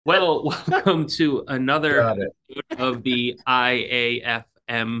Well, welcome to another Got it. episode of the IAFM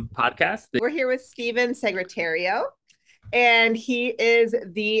podcast. We're here with Stephen Segretario, and he is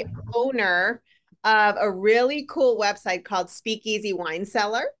the owner of a really cool website called Speakeasy Wine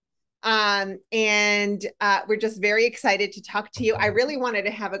Cellar. We're just very excited to talk to you. I really wanted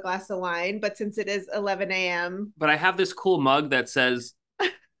to have a glass of wine, but since it is 11 a.m. But I have this cool mug that says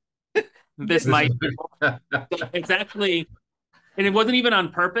this might. It's actually, and it wasn't even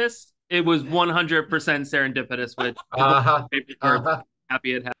on purpose. It was 100% serendipitous, which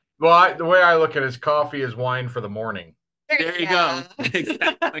happy it happened. Well, the way I look at it is coffee is wine for the morning. There you go.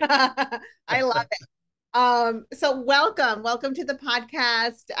 Exactly. I love it. So welcome to the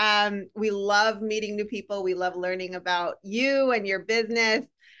podcast. We love meeting new people. We love learning about you and your business.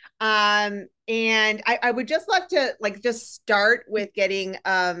 And I would just love to just start with getting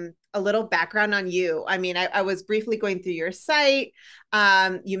a little background on you. I mean, I was briefly going through your site.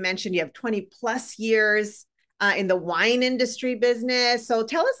 You mentioned you have 20 plus years in the wine industry business. So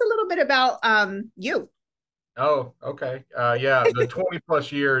tell us a little bit about you. Oh, okay. Yeah, the 20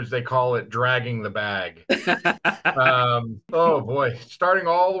 plus years, they call it dragging the bag. Oh boy, starting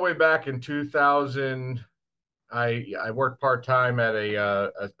all the way back in 2000, I worked part-time at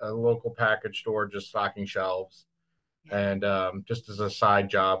a local package store, just stocking shelves, and just as a side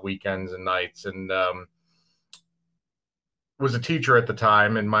job, weekends and nights, and was a teacher at the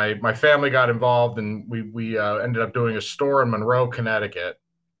time, and my family got involved, and we ended up doing a store in Monroe, Connecticut.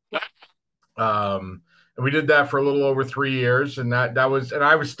 And we did that for a little over 3 years, and I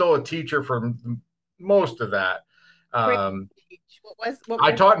was still a teacher for most of that.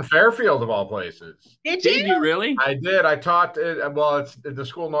 I taught in Fairfield, of all places. Did you really? I did. I taught it. Well, it's the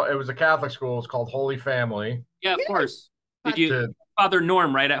school. It was a Catholic school. It's called Holy Family. Yeah, of course. Did you Father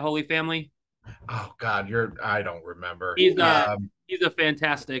Norm, right, at Holy Family? Oh God, I don't remember. He's a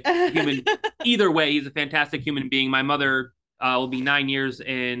fantastic human. Either way, he's a fantastic human being. My mother will be 9 years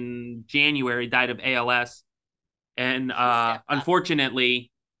in January, died of ALS. And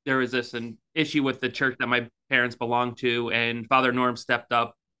unfortunately, there was an issue with the church that my parents belonged to, and Father Norm stepped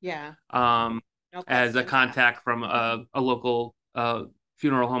up as a contact from a local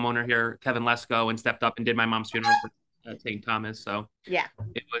funeral homeowner here, Kevin Lesko, and stepped up and did my mom's funeral for St. Thomas. So yeah,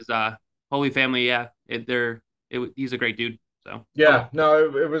 it was Holy Family. Yeah, he's a great dude. So yeah,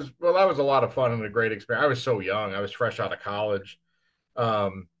 no, it was, well, that was a lot of fun and a great experience. I was so young. I was fresh out of college.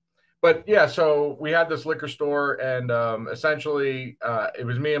 But yeah, so we had this liquor store, and essentially it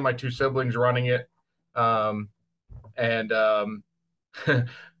was me and my two siblings running it. Well,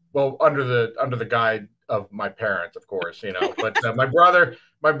 under the guide of my parents, of course, but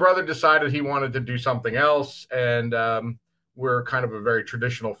my brother decided he wanted to do something else. And we're kind of a very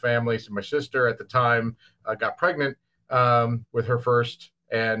traditional family. So my sister at the time got pregnant with her first.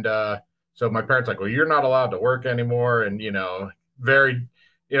 And so my parents like, well, you're not allowed to work anymore. And,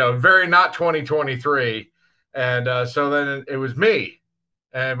 very not 2023. And so then it was me.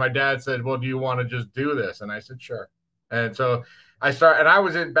 And my dad said, well, do you want to just do this? And I said, sure. And so and I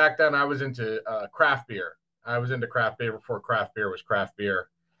was back then, I was into craft beer. I was into craft beer before craft beer was craft beer.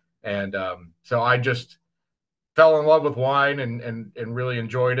 And so I just fell in love with wine and really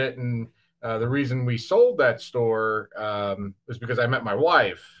enjoyed it. And the reason we sold that store was because I met my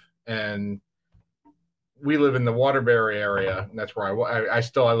wife, and we live in the Waterbury area, and that's where I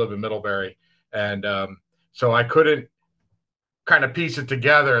live in Middlebury. And so I couldn't kind of piece it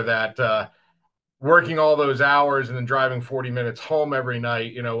together that working all those hours and then driving 40 minutes home every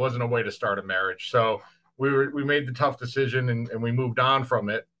night, wasn't a way to start a marriage. So we made the tough decision, and we moved on from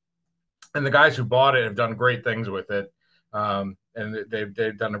it. And the guys who bought it have done great things with it. And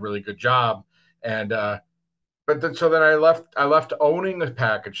they've done a really good job. And so then I left owning a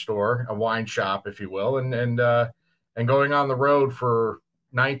package store, a wine shop, if you will, and going on the road for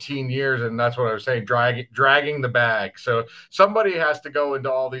 19 years. And that's what I was saying, dragging the bag. So somebody has to go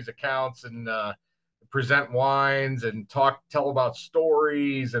into all these accounts and present wines and tell about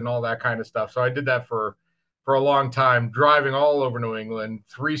stories and all that kind of stuff. So I did that for a long time, driving all over New England,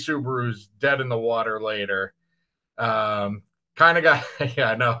 3 Subarus dead in the water later. Kind of got,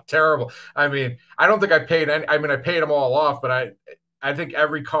 yeah, no, terrible. I mean, I don't think I paid any. I mean, I paid them all off, but I think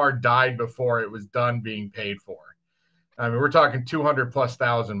every car died before it was done being paid for. I mean, we're talking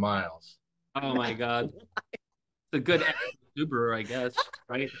 200,000+ miles. Oh my God. It's a good Subaru, I guess,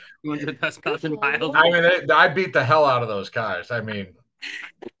 right? 200,000 miles. I mean, I beat the hell out of those cars. I mean,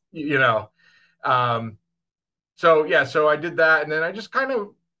 so yeah, so I did that. And then I just kind of,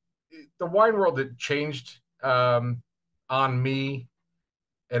 the wine world had changed on me.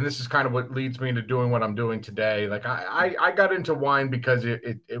 and this is kind of what leads me into doing what I'm doing today. Like I got into wine because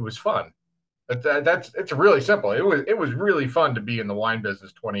it was fun. It's really simple. It was really fun to be in the wine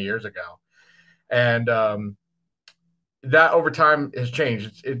business 20 years ago, and that over time has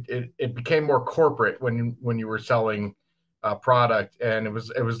changed. It became more corporate when you were selling product, and it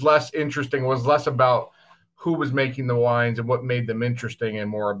was less interesting. It was less about who was making the wines and what made them interesting, and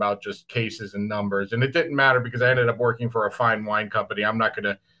more about just cases and numbers. And it didn't matter because I ended up working for a fine wine company. I'm not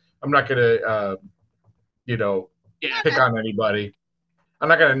gonna pick on anybody. I'm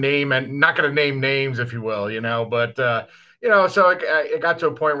not gonna name names, if you will, But so it got to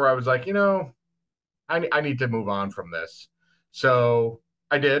a point where I was like, I need to move on from this. So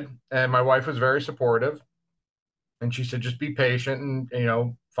I did, and my wife was very supportive, and she said, just be patient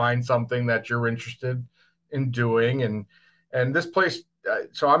and find something that you're interested in doing. And this place,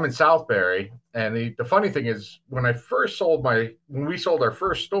 so I'm in Southbury, and the funny thing is, when we sold our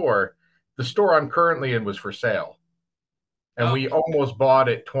first store, the store I'm currently in was for sale, and we almost bought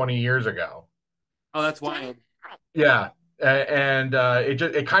it 20 years ago. Oh, that's wild. Yeah. And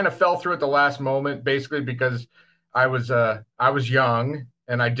it kind of fell through at the last moment, basically because I was young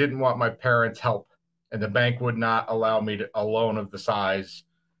and I didn't want my parents' help, and the bank would not allow me a loan of the size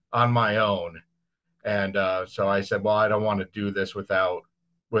on my own. And so I said, well, I don't want to do this with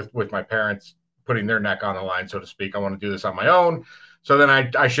my parents putting their neck on the line, so to speak. I want to do this on my own. So then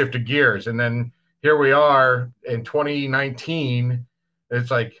I shifted gears, and then here we are in 2019.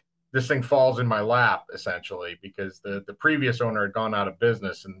 It's like this thing falls in my lap, essentially, because the previous owner had gone out of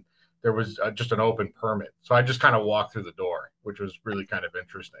business, and there was just an open permit. So I just kind of walked through the door, which was really kind of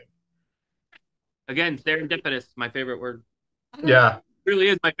interesting. Again, serendipitous, my favorite word. Yeah. It really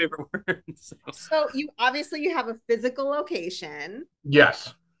is my favorite word. So you have a physical location.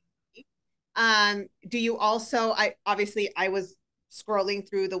 Yes. Do you also, I was scrolling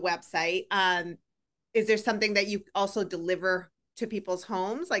through the website. Is there something that you also deliver to people's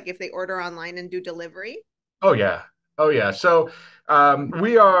homes, like if they order online and do delivery? Oh yeah. So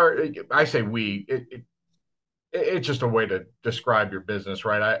it's just a way to describe your business,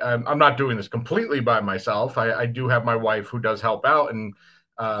 right? I'm not doing this completely by myself. I do have my wife who does help out, and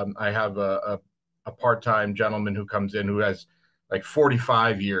I have a part-time gentleman who comes in who has like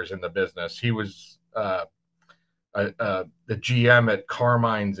 45 years in the business. He was the GM at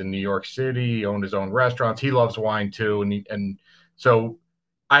Carmine's in New York City. He owned his own restaurants. He loves wine too, and so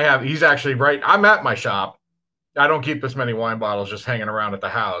he's actually right. I'm at my shop. I don't keep this many wine bottles just hanging around at the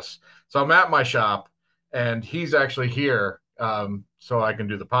house. So I'm at my shop, and he's actually here so I can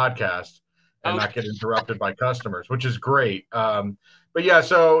do the podcast and not get interrupted by customers, which is great. But yeah,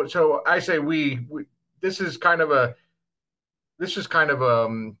 so I say this is kind of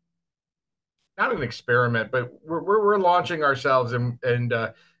not an experiment, but we're launching ourselves, and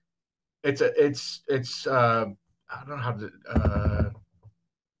it's I don't know how to.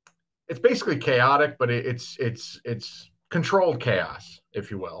 It's basically chaotic, but it's controlled chaos, if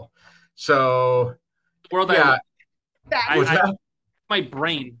you will. So, my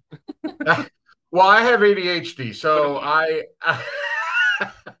brain. Well, I have ADHD, so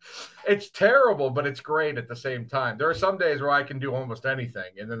it's terrible, but it's great at the same time. There are some days where I can do almost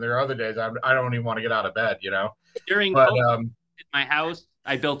anything, and then there are other days I don't even want to get out of bed. During COVID, in my house,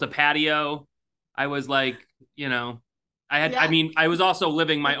 I built a patio. I was like, I was also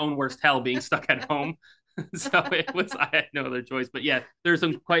living my own worst hell being stuck at home. So I had no other choice. But yeah, there's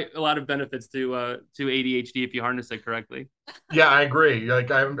quite a lot of benefits to ADHD if you harness it correctly. Yeah, I agree. Like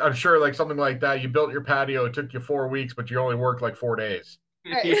I'm sure like something like that, you built your patio, it took you 4 weeks, but you only worked like 4 days.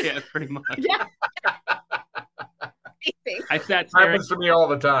 Yeah, pretty much. Yeah. I sat staring. Happens to me all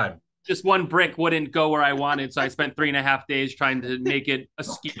the time. Just one brick wouldn't go where I wanted, so I spent 3.5 days trying to make it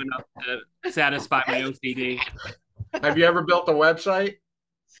askew enough to satisfy my OCD. Have you ever built a website?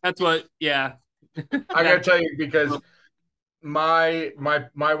 That's what, yeah. I gotta tell you, because my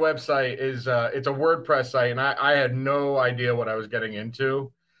website is it's a WordPress site, and I had no idea what I was getting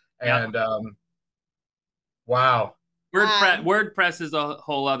into, and wow. WordPress is a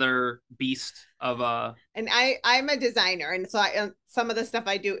whole other beast of and I'm a designer, and so some of the stuff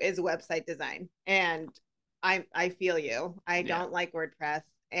I do is website design, and I feel you. I don't like WordPress,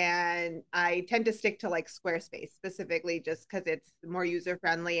 and I tend to stick to like Squarespace specifically, just because it's more user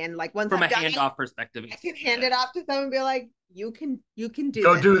friendly, and like once from a handoff perspective, I can hand it off to someone and be like, you can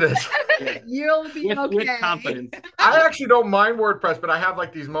do this. You'll be okay. With confidence. I actually don't mind WordPress, but I have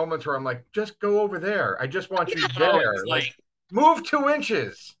like these moments where I'm like, just go over there. I just want you there. Like move 2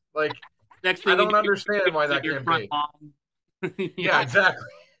 inches. Like next thing I don't understand why that can't be. Yeah, exactly.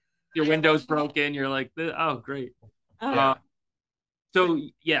 Your window's broken. You're like, oh, great. So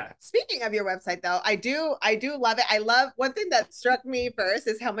yeah. Speaking of your website, though, I do love it. I love one thing that struck me first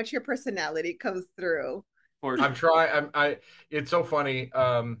is how much your personality comes through. I'm trying. It's so funny.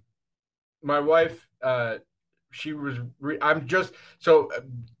 My wife, she was. I'm just so.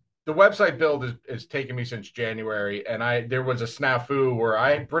 The website build is taking me since January, and there was a snafu where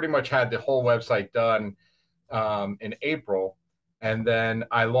I pretty much had the whole website done in April, and then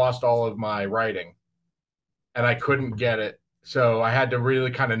I lost all of my writing, and I couldn't get it. So I had to really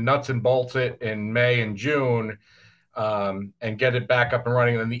kind of nuts and bolts it in May and June, and get it back up and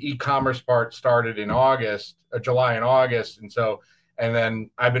running. And then the e-commerce part started in July and August, and then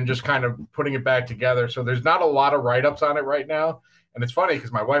I've been just kind of putting it back together. So there's not a lot of write-ups on it right now. And it's funny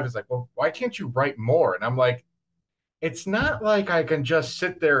because my wife is like, well, why can't you write more? And I'm like, it's not like I can just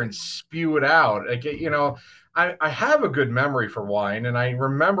sit there and spew it out. Like, I have a good memory for wine and I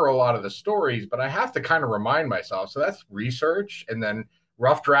remember a lot of the stories, but I have to kind of remind myself. So that's research and then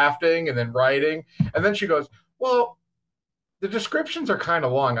rough drafting and then writing. And then she goes, well, the descriptions are kind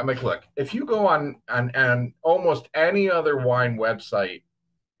of long. I'm like, look, if you go on almost any other wine website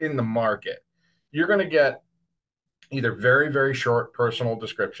in the market, you're going to get either very, very short personal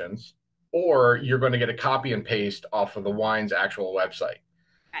descriptions, or you're going to get a copy and paste off of the wine's actual website.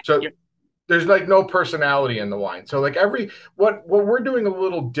 So there's like no personality in the wine. So like what we're doing a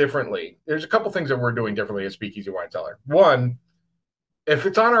little differently. There's a couple things that we're doing differently at Speakeasy Wine Cellar. One, if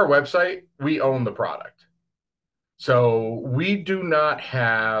it's on our website, we own the product. So we do not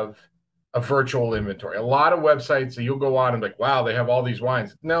have a virtual inventory. A lot of websites that you'll go on and like, wow, they have all these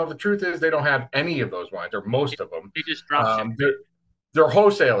wines. No, the truth is they don't have any of those wines, or most of them. They just drop their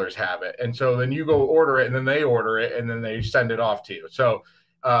wholesalers have it. And so then you go order it and then they order it and then they send it off to you. So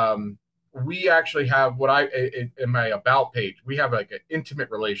we actually have in my about page, we have like an intimate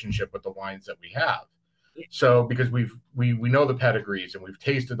relationship with the wines that we have. So because we know the pedigrees and we've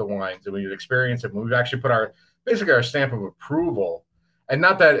tasted the wines and we've experienced it, and we've actually put basically our stamp of approval. And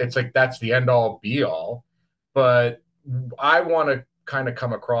not that it's like that's the end all be all, but I want to kind of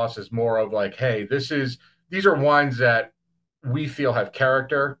come across as more of like, hey, these are wines that we feel have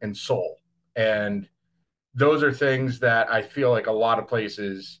character and soul. And those are things that I feel like a lot of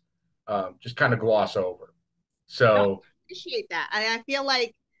places just kind of gloss over. So I appreciate that. I feel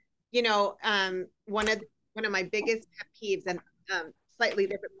like, one of my biggest pet peeves, and slightly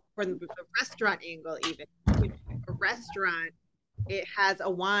different from the restaurant angle, even a restaurant, it has a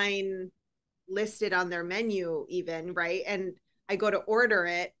wine listed on their menu even, right? And I go to order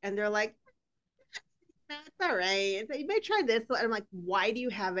it and they're like, it's all right. You may try this. And I'm like, why do you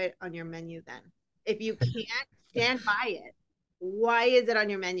have it on your menu then? If you can't stand by it, why is it on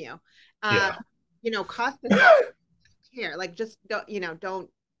your menu? Cost care. Like, just don't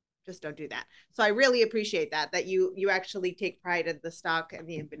do that. So I really appreciate that you actually take pride in the stock and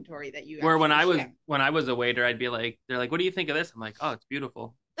the inventory that you. Where when I was a waiter, I'd be like, they're like, what do you think of this? I'm like, oh, it's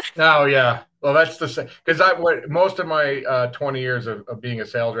beautiful. Oh yeah, well that's the same, because most of my 20 years of being a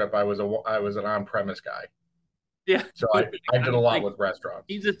sales rep, I was an on-premise guy. Yeah. So I did a lot with restaurants.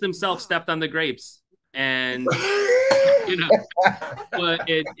 Jesus himself stepped on the grapes, and but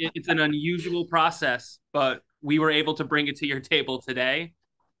it's an unusual process, but we were able to bring it to your table today.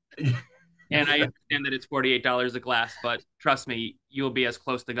 And I understand that it's $48 a glass, but trust me, you'll be as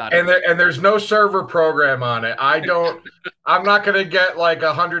close to God. And there's no server program on it. I'm not going to get like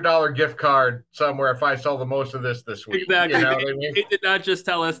 $100 gift card somewhere if I sell the most of this week. Exactly. You know what I mean? They did not just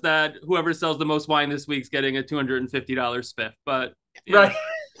tell us that whoever sells the most wine this week's getting a $250 spiff, but right.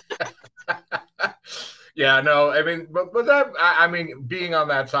 Yeah, no, I mean, but being on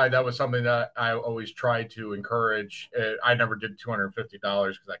that side, that was something that I always tried to encourage. I never did $250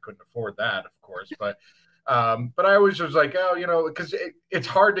 because I couldn't afford that, of course. But I always was like, because it's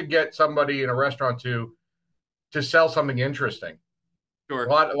hard to get somebody in a restaurant to sell something interesting. Sure. A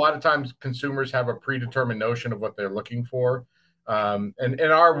lot of times consumers have a predetermined notion of what they're looking for. And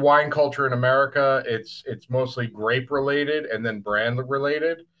in our wine culture in America, it's mostly grape related and then brand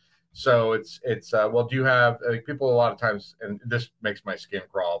related. So it's well, do you have people a lot of times, and this makes my skin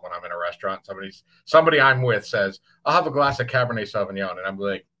crawl when I'm in a restaurant, somebody I'm with says, I'll have a glass of Cabernet Sauvignon, and I'm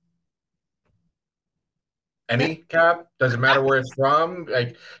like, any Cab? Does it matter where it's from?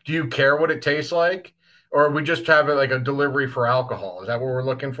 Like, do you care what it tastes like? Or we just have it like a delivery for alcohol? Is that what we're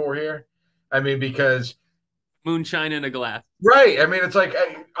looking for here? I mean, because moonshine in a glass. Right. I mean, it's like,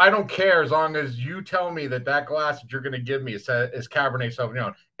 I don't care as long as you tell me that glass that you're going to give me is Cabernet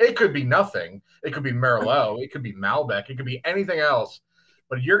Sauvignon. It could be nothing. It could be Merlot. It could be Malbec. It could be anything else.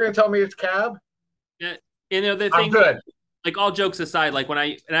 But you're going to tell me it's Cab? Yeah. The thing, I'm good. like all jokes aside, like when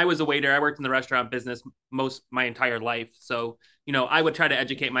I was a waiter, I worked in the restaurant business my entire life. So, I would try to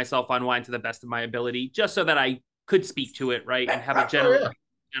educate myself on wine to the best of my ability, just so that I could speak to it, right, and have a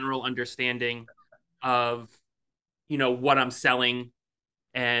general understanding of, what I'm selling.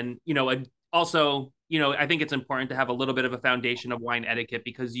 And, also, I think it's important to have a little bit of a foundation of wine etiquette,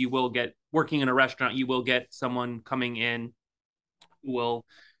 because working in a restaurant, you will get someone coming in who will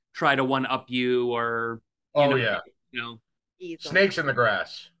try to one up you, or, snakes in the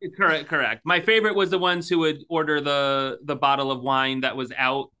grass. Correct. My favorite was the ones who would order the bottle of wine that was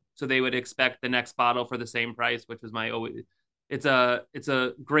out, so they would expect the next bottle for the same price, which was it's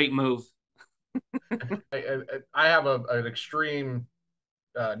a great move. I have an extreme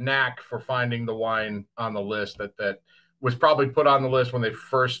knack for finding the wine on the list that was probably put on the list when they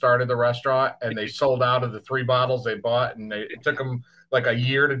first started the restaurant, and they sold out of the 3 bottles they bought, and it took them like a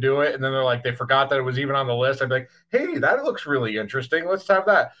year to do it. And then they're like, they forgot that it was even on the list. I'd be like, hey, that looks really interesting. Let's have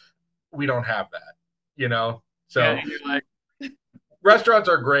that. We don't have that, So yeah, restaurants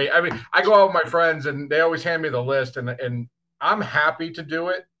are great. I mean, I go out with my friends and they always hand me the list, and I'm happy to do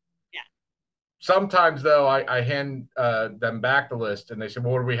it. Yeah. Sometimes though, I hand them back the list, and they said,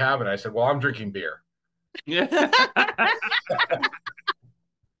 well, what do we have? And I said, well, I'm drinking beer. Yeah.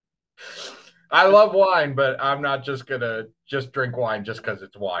 I love wine, but I'm not just gonna drink wine just because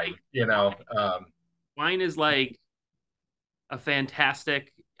it's wine, Wine is like a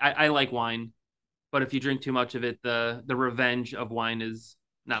fantastic. I like wine, but if you drink too much of it, the revenge of wine is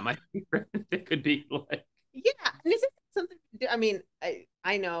not my favorite. It could be like, yeah. And is it something to do? I mean,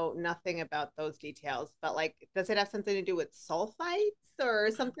 I know nothing about those details, but like, does it have something to do with sulfites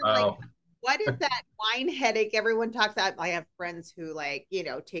or something like? What is that wine headache everyone talks about? I have friends who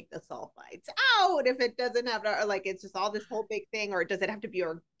take the sulfites out if it doesn't have, or like it's just all this whole big thing, or does it have to be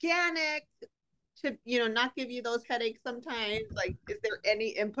organic to, not give you those headaches sometimes? Like, is there any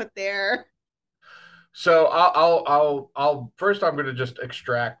input there? So I'll first, I'm going to just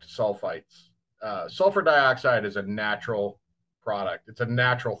extract sulfites. Sulfur dioxide is a natural product. It's a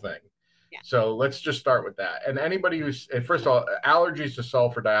natural thing. Yeah. So let's just start with that. And anybody who's, first of all, allergies to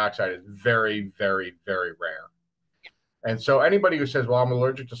sulfur dioxide is very, very, very rare. Yeah. And so anybody who says, well, I'm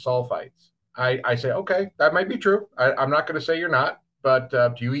allergic to sulfites, I say, okay, that might be true. I'm not going to say you're not, but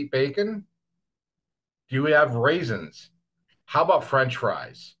do you eat bacon? Do you have raisins? How about French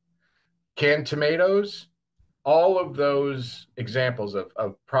fries? Canned tomatoes? All of those examples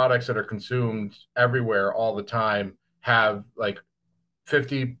of products that are consumed everywhere all the time have like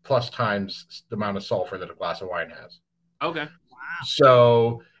 50 plus times the amount of sulfur that a glass of wine has. Okay. Wow.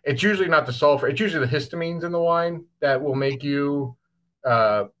 So it's usually not the sulfur. It's usually the histamines in the wine that will make you,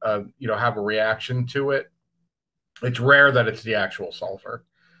 have a reaction to it. It's rare that it's the actual sulfur.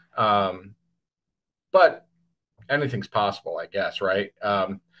 But anything's possible, I guess, right?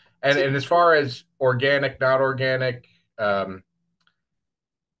 And as far as organic, not organic,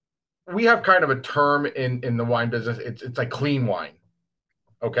 we have kind of a term in the wine business. It's like clean wine.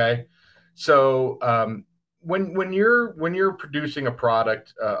 Okay. So when you're producing a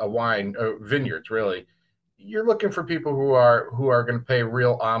product, a wine, vineyards, really, you're looking for people who are going to pay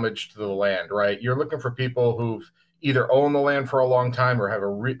real homage to the land, right? You're looking for people who've either owned the land for a long time or have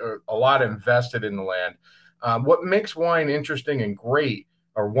a lot invested in the land. What makes wine interesting and great,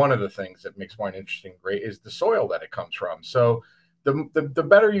 or one of the things that makes wine interesting and great, is the soil that it comes from. So the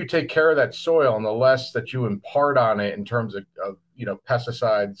better you take care of that soil and the less that you impart on it in terms of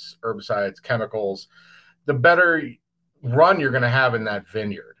pesticides, herbicides, chemicals, the better run you're going to have in that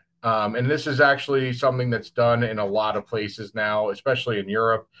vineyard. And this is actually something that's done in a lot of places now, especially in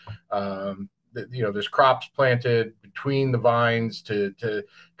Europe. There's crops planted between the vines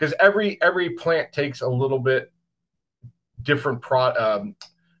because every plant takes a little bit different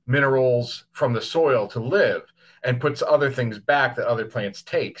minerals from the soil to live, and puts other things back that other plants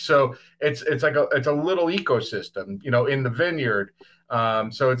take. So it's a little ecosystem, in the vineyard.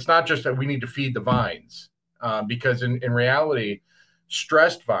 So it's not just that we need to feed the vines, because in reality,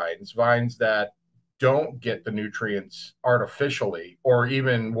 stressed vines that don't get the nutrients artificially or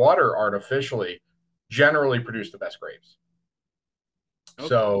even water artificially, generally produce the best grapes. Okay.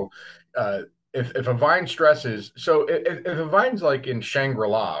 So if a vine stresses, so if a vine's like in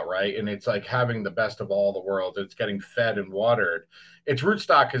Shangri-La, right, and it's like having the best of all the worlds, it's getting fed and watered, its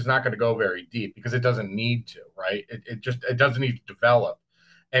rootstock is not going to go very deep because it doesn't need to, right? It doesn't need to develop.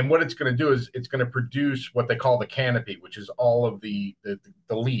 And what it's going to do is it's going to produce what they call the canopy, which is all of the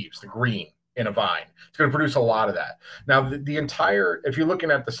leaves, the green in a vine. It's going to produce a lot of that. Now, the entire, if you're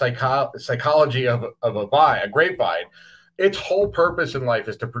looking at the psychology of a vine, a grapevine, its whole purpose in life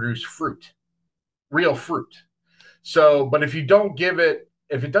is to produce fruit. Real fruit. So, but if you don't give it,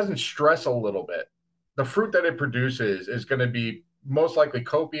 if it doesn't stress a little bit, the fruit that it produces is going to be most likely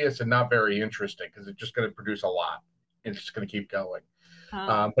copious and not very interesting because it's just going to produce a lot. It's just going to keep going.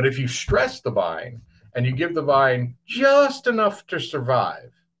 But if you stress the vine and you give the vine just enough to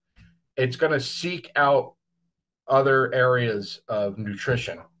survive, it's going to seek out other areas of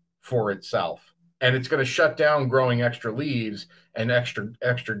nutrition for itself. And it's going to shut down growing extra leaves and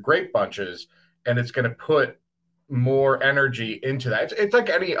extra grape bunches. And it's going to put more energy into that. It's like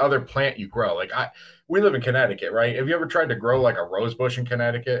any other plant you grow. Like we live in Connecticut, right? Have you ever tried to grow like a rose bush in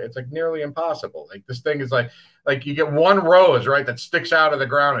Connecticut? It's like nearly impossible. Like this thing is like you get one rose, right, that sticks out of the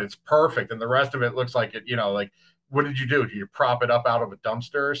ground and it's perfect. And the rest of it looks like it, like, what did you do? Did you prop it up out of a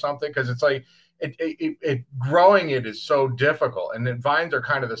dumpster or something? Because it's like growing it is so difficult. And then vines are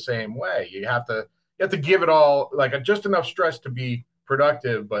kind of the same way. You have to give it all like just enough stress to be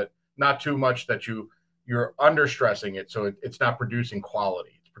productive, but not too much that you're under stressing it, so it's not producing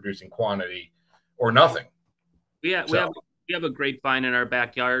quality. It's producing quantity or nothing. We have a grapevine in our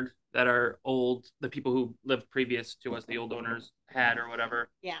backyard that the people who lived previous to us, the old owners, had or whatever.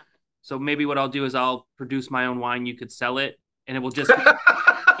 Yeah. So maybe what I'll do is I'll produce my own wine. You could sell it, and it will just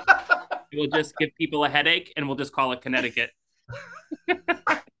give people a headache, and we'll just call it Connecticut.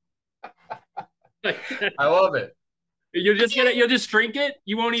 I love it. You'll just drink it.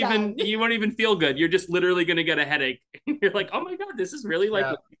 You won't even feel good. You're just literally gonna get a headache. You're like, oh my God, this is really like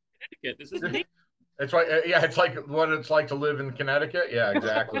Connecticut. This is amazing. It's like it's like what it's like to live in Connecticut. Yeah,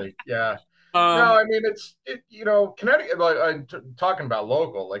 exactly. Yeah. No, I mean Connecticut. Like I'm talking about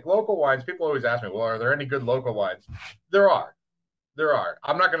local wines. People always ask me, well, are there any good local wines? There are.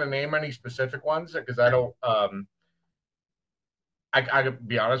 I'm not going to name any specific ones because I don't. I could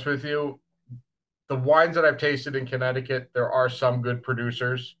be honest with you. The wines that I've tasted in Connecticut, there are some good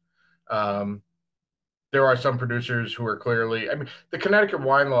producers. There are some producers who are clearly, the Connecticut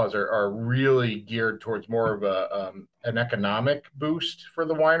wine laws are really geared towards more of an economic boost for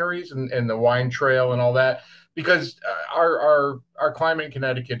the wineries and the wine trail and all that, because our climate in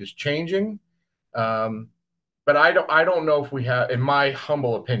Connecticut is changing. But I don't know if we have, in my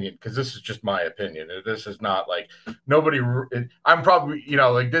humble opinion, because this is just my opinion. This is not like nobody. I'm probably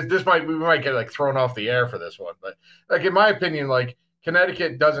like this we might get like thrown off the air for this one, but like in my opinion, like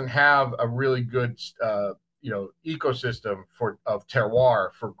Connecticut doesn't have a really good ecosystem of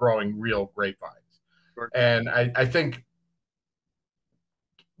terroir for growing real grapevines, sure. And I think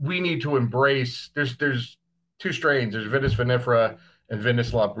we need to embrace. There's two strains. There's Vitis vinifera and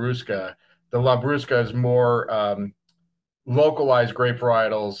Vitis labrusca. The Labrusca is more localized grape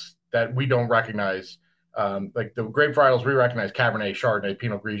varietals that we don't recognize. Like the grape varietals we recognize, Cabernet, Chardonnay,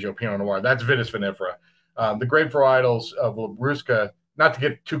 Pinot Grigio, Pinot Noir. That's Vitis vinifera. The grape varietals of Labrusca, not to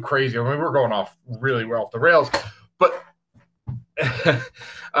get too crazy. We're going off really well off the rails, but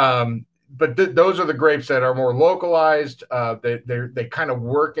those are the grapes that are more localized. They kind of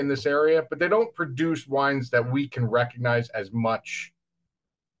work in this area, but they don't produce wines that we can recognize as much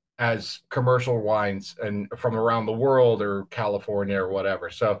as commercial wines and from around the world or California or whatever.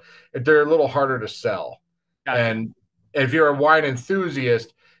 So they're a little harder to sell. Gotcha. And if you're a wine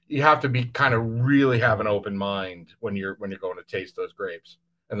enthusiast, you have to be kind of really have an open mind when you're going to taste those grapes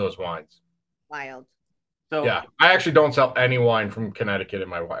and those wines. Wild. So yeah, I actually don't sell any wine from Connecticut in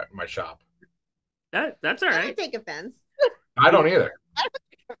my shop. That's all right. I don't take offense. I don't either.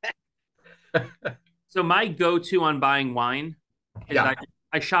 So my go-to on buying wine is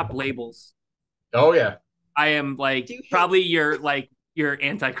I shop labels. Oh yeah. I am like probably your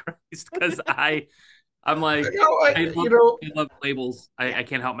antichrist because I'm like I love labels. I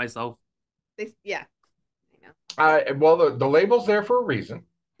can't help myself. Yeah. I know. Well the label's there for a reason.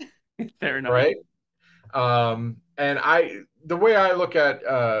 Fair enough. Right? And the way I look at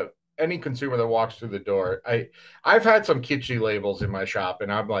any consumer that walks through the door, I've had some kitschy labels in my shop, and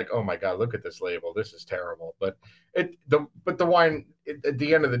I'm like, oh my God, look at this label. This is terrible. But the wine, at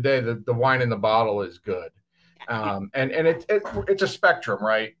the end of the day, the wine in the bottle is good. And it's a spectrum,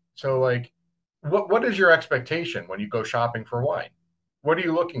 right? So like, what is your expectation when you go shopping for wine? What are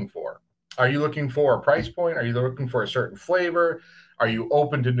you looking for? Are you looking for a price point? Are you looking for a certain flavor? Are you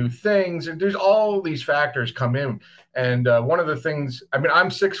open to new things? And there's all these factors come in. And one of the things, I'm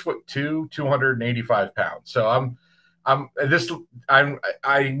 6'2", 285 pounds. So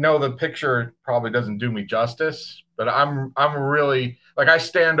I know the picture probably doesn't do me justice, but I'm really like, I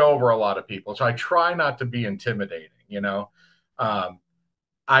stand over a lot of people. So I try not to be intimidating,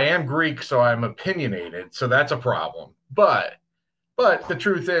 I am Greek, so I'm opinionated. So that's a problem. But the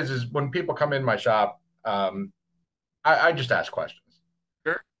truth is when people come in my shop, I just ask questions.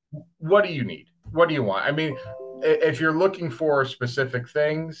 Sure. What do you need? What do you want? if you're looking for specific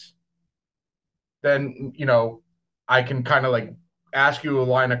things, then, I can kind of like ask you a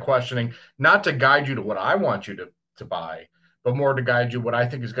line of questioning, not to guide you to what I want you to buy, but more to guide you what I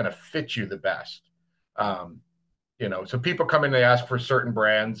think is going to fit you the best. So people come in, they ask for certain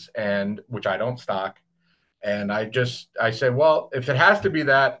brands, and which I don't stock. And I say, well, if it has to be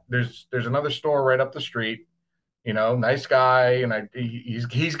that, there's another store right up the street, nice guy, and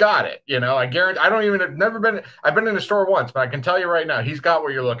he's got it. I guarantee. I've been in the store once, but I can tell you right now, he's got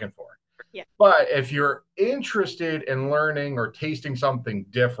what you're looking for. Yeah. But if you're interested in learning or tasting something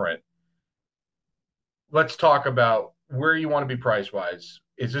different, let's talk about where you want to be price wise.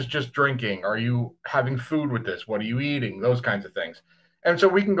 Is this just drinking? Are you having food with this? What are you eating? Those kinds of things. And so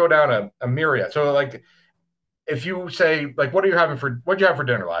we can go down a myriad. So like, if you say, like, what'd you have for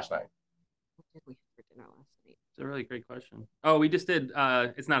dinner last night? What did we have for dinner last night? It's a really great question. Oh, we just did,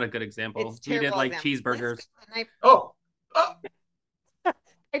 it's not a good example. We did like cheeseburgers. Oh.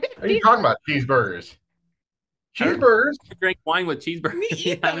 What are you talking about? Cheeseburgers. Cheeseburgers. Drink wine with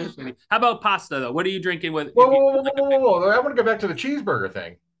cheeseburgers. How about pasta though? What are you drinking with? Whoa. I want to go back to the cheeseburger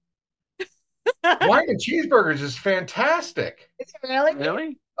thing. Wine and cheeseburgers is fantastic. Is it really?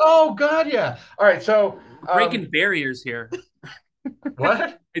 Really? Oh God, yeah. All right, so breaking barriers here.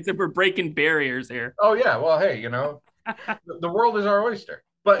 What? We're breaking barriers here. Oh yeah. Well, hey, the world is our oyster.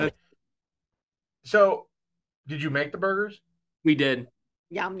 But so, did you make the burgers? We did.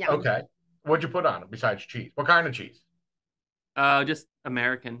 Yum yum. Okay. What'd you put on it besides cheese? What kind of cheese? Just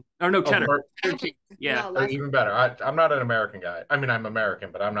American. Oh no, cheddar. Okay. Yeah. No, Even better. I'm not an American guy. I mean, I'm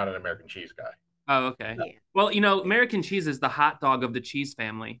American, but I'm not an American cheese guy. Oh, okay. Yeah. Well, American cheese is the hot dog of the cheese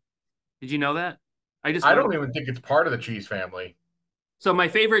family. Did you know that? I don't even think it's part of the cheese family. So my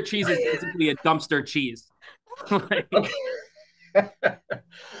favorite cheese is basically a dumpster cheese. But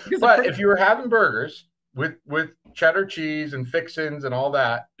if you were having burgers with cheddar cheese and fixins and all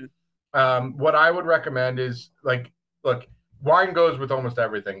that, what I would recommend is, like, look, wine goes with almost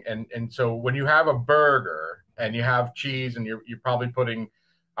everything. And so when you have a burger and you have cheese and you're probably putting,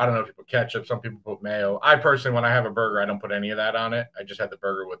 I don't know if you put ketchup, some people put mayo. I personally, when I have a burger, I don't put any of that on it. I just have the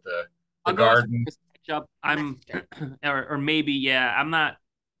burger with the garden. Ketchup. Or maybe, yeah,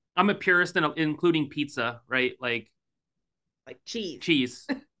 I'm a purist in including pizza, right? Like cheese.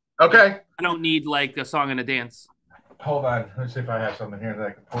 Okay. I don't need like a song and a dance. Hold on. Let's see if I have something here that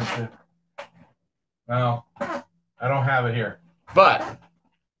I can point to. No, I don't have it here. But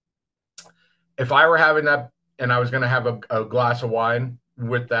if I were having that and I was going to have a glass of wine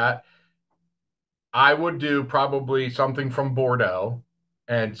with that, I would do probably something from Bordeaux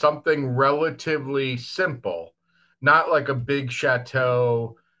and something relatively simple, not like a big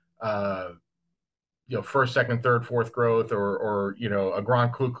chateau, first, second, third, fourth growth, or a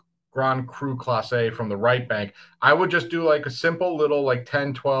Grand Cru Classé from the right bank. I would just do like a simple little like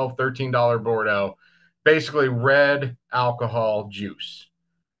 $10, $12, $13 Bordeaux, basically red alcohol juice,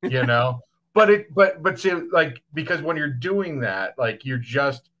 but see, like, because when you're doing that, like,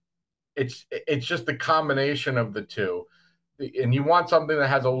 it's just the combination of the two. And you want something that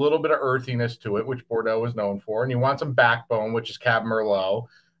has a little bit of earthiness to it, which Bordeaux is known for, and you want some backbone, which is Cab Merlot.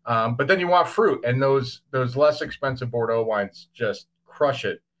 But then you want fruit, and those less expensive Bordeaux wines just crush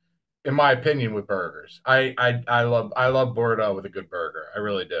it, in my opinion, with burgers. I love Bordeaux with a good burger. I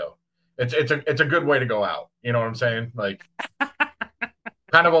really do. It's a good way to go out. You know what I'm saying? Like,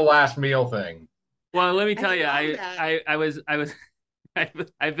 kind of a last meal thing. Well, let me tell you,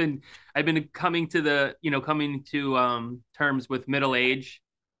 I've been coming to terms with middle age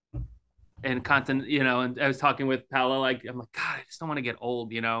and content, and I was talking with Paolo, like, I'm like, God, I just don't want to get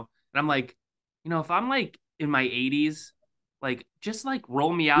old, and I'm like, if I'm like in my 80s, like, just like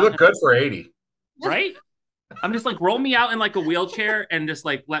roll me out. You look good for 80. Right? I'm just like, roll me out in like a wheelchair and just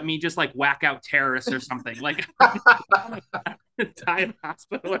like, let me just like whack out terrorists or something. Like, die in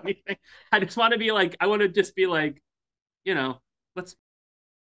hospital or anything. I just want to be like, I want to just be like, let's,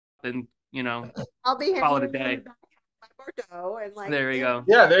 and, I'll be call it a day. Bordeaux and like, there you go.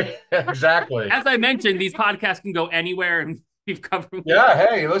 Yeah, exactly. As I mentioned, these podcasts can go anywhere, and we've covered. Yeah,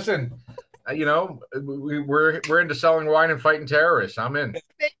 hey, listen, we're into selling wine and fighting terrorists. I'm in.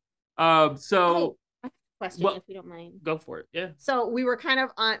 So, question, if you don't mind. Go for it. Yeah. So we were kind of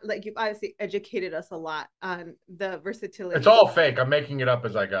on, like, you've obviously educated us a lot on the versatility. It's all fake. I'm making it up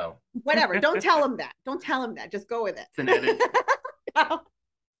as I go. Whatever. Don't tell him that. Don't tell him that. Just go with it. It's an edit.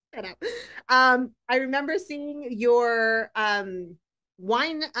 Shut up. I remember seeing your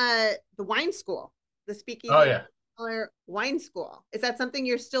wine, the wine school, the Speakeasy Wine School. Is that something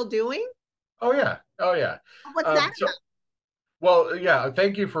you're still doing? Oh yeah. What's that about? Well, yeah,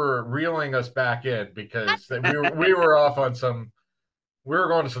 thank you for reeling us back in, because we were off on some, we were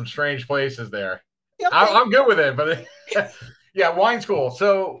going to some strange places there. I'm good with it, but yeah, wine school.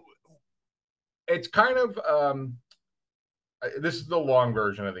 So it's kind of this is the long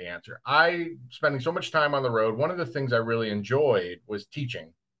version of the answer. I spending so much time on the road. One of the things I really enjoyed was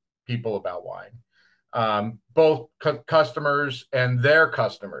teaching people about wine, both customers and their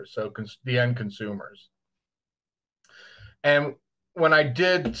customers, so the end consumers. And when I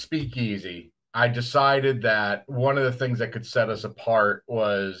did Speakeasy, I decided that one of the things that could set us apart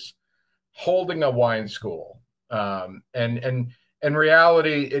was holding a wine school. And in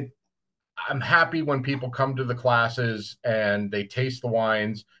reality, I'm happy when people come to the classes and they taste the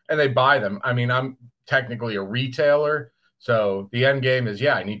wines and they buy them. I mean, I'm technically a retailer, so the end game is,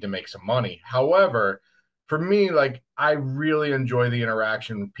 yeah, I need to make some money. However, for me, like, I really enjoy the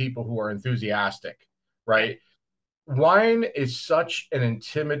interaction with people who are enthusiastic, right? Wine is such an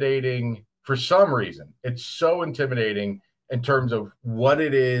intimidating, for some reason, it's so intimidating in terms of what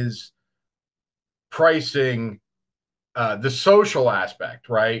it is, pricing, the social aspect,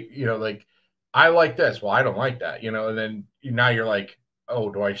 right? You know, like, I like this. Well, I don't like that, you know, and then now you're like,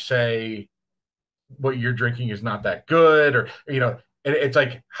 oh, do I say what you're drinking is not that good? Or, you know, it's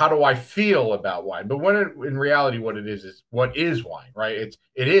like, how do I feel about wine? But in reality, what it is what is wine, right?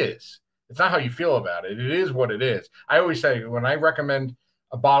 It is. It's not how you feel about it. It is what it is. I always say, when I recommend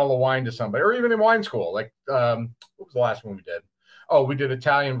a bottle of wine to somebody, or even in wine school, like, what was the last one we did? Oh, we did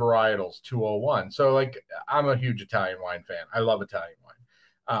Italian Varietals 201. So, like, I'm a huge Italian wine fan. I love Italian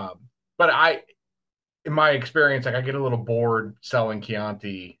wine. But in my experience, like, I get a little bored selling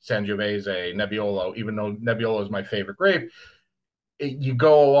Chianti, Sangiovese, Nebbiolo, even though Nebbiolo is my favorite grape. You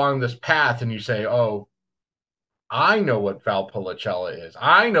go along this path and you say, oh, I know what Valpolicella is.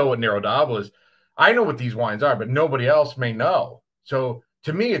 I know what Nero d'Avola is. I know what these wines are, but nobody else may know. So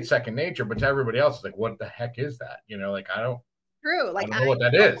to me, it's second nature, but to everybody else, it's like, what the heck is that? You know, like, I don't know what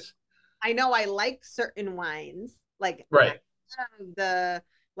that is. I know I like certain wines, like, right.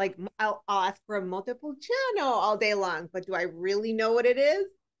 I'll ask for a Montepulciano all day long, but do I really know what it is?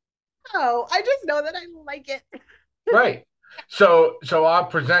 No, I just know that I like it. Right. So I'll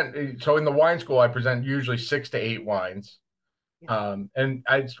present. So in the wine school, I present usually 6 to 8 wines. And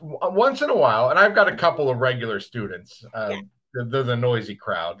once in a while, and I've got a couple of regular students. They're the noisy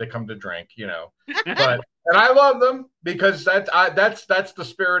crowd. They come to drink, you know. And I love them, because that's the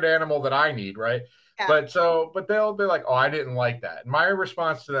spirit animal that I need, right? Yeah. But they'll be like, oh, I didn't like that. And my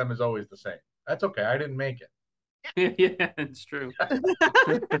response to them is always the same. That's okay. I didn't make it. Yeah, it's true.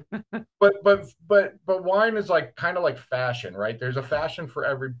 but wine is like kind of like fashion, right? There's a fashion for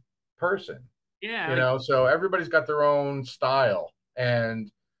every person. Yeah. You know, so everybody's got their own style,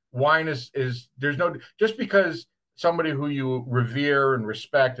 and wine is there's no, just because somebody who you revere and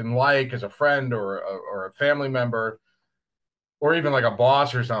respect and like as a friend or a family member, or even like a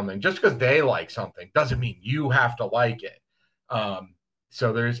boss or something, just because they like something doesn't mean you have to like it.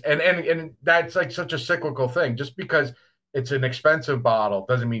 So there's, and that's like such a cyclical thing. Just because it's an expensive bottle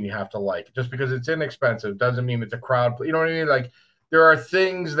doesn't mean you have to like it. Just because it's inexpensive doesn't mean it's a crowd. You know what I mean? Like, there are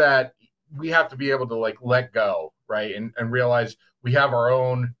things that we have to be able to, like, let go, right? And realize we have our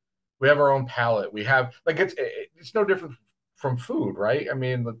own palate. We have, like, it's no different from food, right? I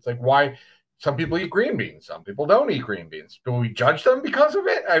mean, it's like, why some people eat green beans, some people don't eat green beans. Do we judge them because of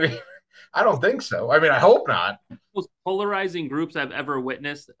it? I mean, I don't think so. I mean, I hope not. The most polarizing groups I've ever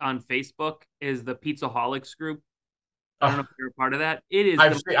witnessed on Facebook is the Pizzaholics group. I don't know if you're a part of that. It is.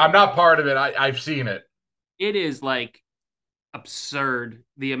 I'm not part of it. I've seen it. It is, like, absurd,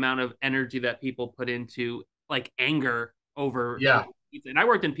 the amount of energy that people put into, like, anger over pizza. And I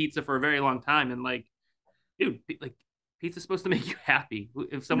worked in pizza for a very long time, and, like, dude, like, pizza's supposed to make you happy.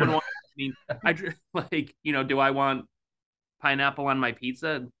 If someone wants, I mean, like, you know, do I want pineapple on my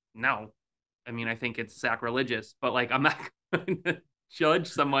pizza? No. I mean, I think it's sacrilegious, but, like, I'm not going to judge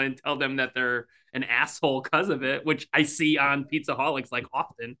someone and tell them that they're an asshole because of it, which I see on Pizzaholics, like,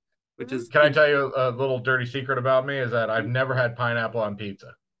 often. Which is, can I tell you a little dirty secret about me? Is that I've never had pineapple on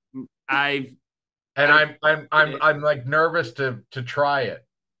pizza. I'm like nervous to try it.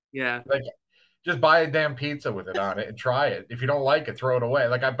 Yeah. Like, just buy a damn pizza with it on it and try it. If you don't like it, throw it away.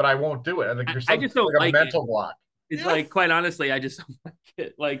 But I won't do it. Like, I just don't like a mental block. It's like, quite honestly, I just don't like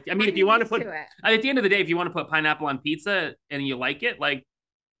it. Like, I mean, if you want to put, at the end of the day, if you want to put pineapple on pizza and you like it, like,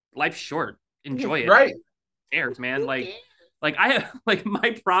 life's short. Enjoy it. Right. Cares, man. Like I have, like,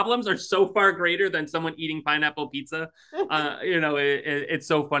 my problems are so far greater than someone eating pineapple pizza. You know, it's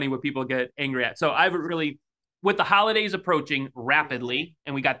so funny what people get angry at. So I've really, with the holidays approaching rapidly,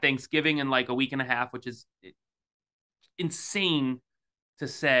 and we got Thanksgiving in like a week and a half, which is insane to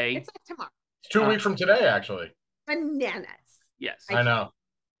say. It's like tomorrow. It's 2 weeks from today, actually. Bananas. Yes. I know.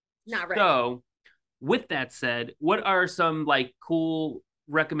 Not ready. So, with that said, what are some like cool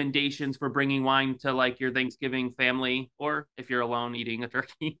recommendations for bringing wine to like your Thanksgiving family, or if you're alone eating a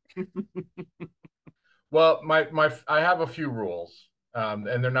turkey? Well, I have a few rules, and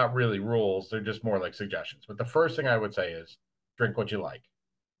they're not really rules; they're just more like suggestions. But the first thing I would say is drink what you like.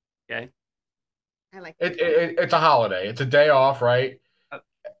 Okay. I like it. It's a holiday; it's a day off, right? Uh,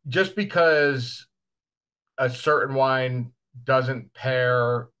 Just because a certain wine doesn't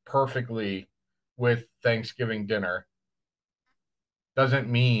pair perfectly with Thanksgiving dinner doesn't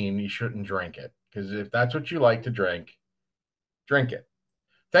mean you shouldn't drink it. Because if that's what you like to drink, drink it.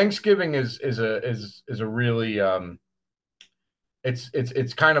 Thanksgiving is a really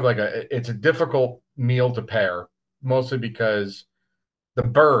it's kind of like it's a difficult meal to pair, mostly because the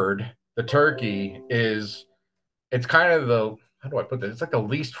turkey it's kind of the, how do I put this? It's like the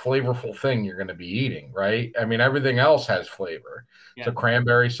least flavorful thing you're going to be eating, right? I mean, everything else has flavor. Yeah. So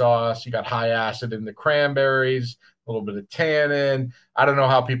cranberry sauce, you got high acid in the cranberries, a little bit of tannin. I don't know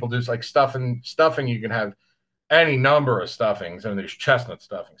how people do this, like stuffing. You can have any number of stuffings. I mean, there's chestnut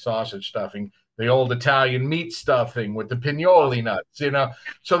stuffing, sausage stuffing, the old Italian meat stuffing with the pignoli nuts, you know.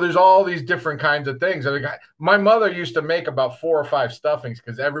 So there's all these different kinds of things. My mother used to make about 4 or 5 stuffings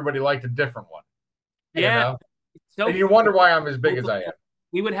because everybody liked a different one. Yeah. You know? So and you wonder why I'm as big as I am.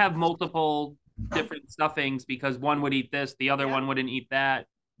 We would have multiple different stuffings because one would eat this, the other one wouldn't eat that.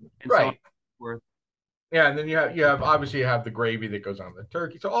 And right. So yeah, and then you have obviously you have the gravy that goes on the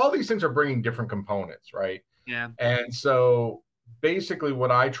turkey. So all these things are bringing different components, right? Yeah. And so basically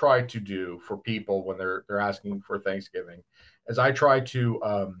what I try to do for people when they're asking for Thanksgiving is I try to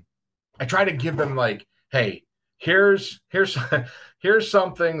give them like, hey, here's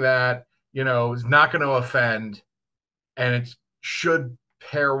something that, you know, is not going to offend, and it should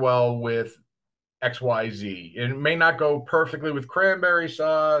pair well with XYZ. It may not go perfectly with cranberry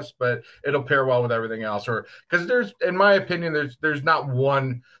sauce, but it'll pair well with everything else. Or because there's, in my opinion, there's not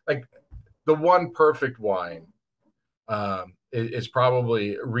one, like the one perfect wine is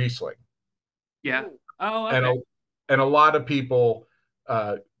probably Riesling. Yeah. Oh, okay. And a lot of people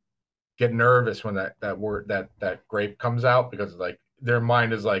get nervous when that grape comes out, because like their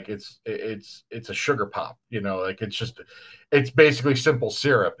mind is like it's a sugar pop, you know, like it's basically simple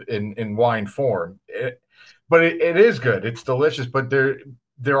syrup in wine form. But it is good. It's delicious. But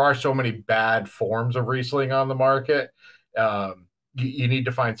there are so many bad forms of Riesling on the market. You need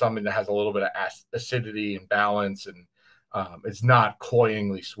to find something that has a little bit of acidity and balance, and it's not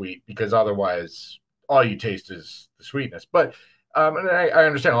cloyingly sweet, because otherwise all you taste is the sweetness. But and I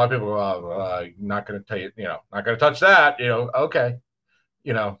understand a lot of people go, not going to tell you, not going to touch that, okay.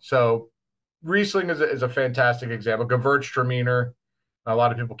 So Riesling is a fantastic example. Gewürztraminer, a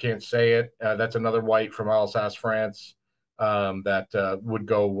lot of people can't say it. That's another white from Alsace, France, that would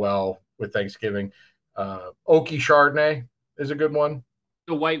go well with Thanksgiving. Oaky Chardonnay is a good one.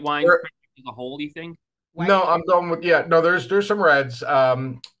 The white wine as a whole, you think? No, I'm going with, there's some reds.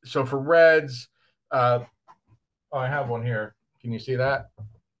 So for reds, I have one here. Can you see that?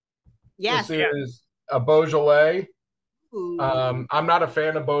 Yes. This is a Beaujolais. I'm not a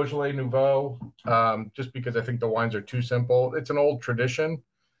fan of Beaujolais Nouveau, just because I think the wines are too simple. It's an old tradition,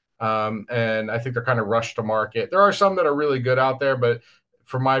 and I think they're kind of rushed to market. There are some that are really good out there, but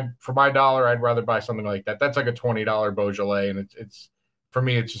for my dollar, I'd rather buy something like that. That's like a $20 Beaujolais, and it's for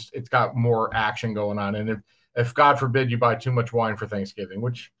me, it's got more action going on. And if God forbid you buy too much wine for Thanksgiving,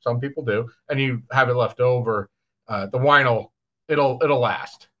 which some people do, and you have it left over, the wine it'll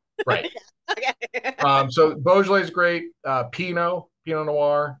last, right? Okay. So Beaujolais is great. Pinot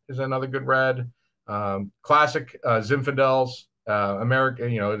Noir is another good red. Classic Zinfandels.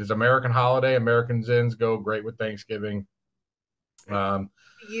 American, it is American holiday. American Zins go great with Thanksgiving. So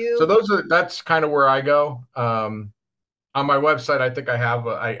that's kind of where I go. On my website, I think I have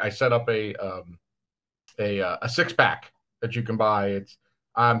I set up a 6-pack that you can buy.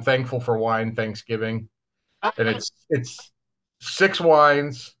 I'm thankful for wine Thanksgiving, and it's 6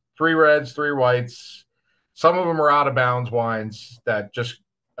 wines, 3 reds, 3 whites. Some of them are out of bounds wines that just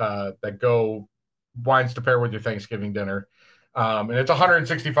that go wines to pair with your Thanksgiving dinner. And it's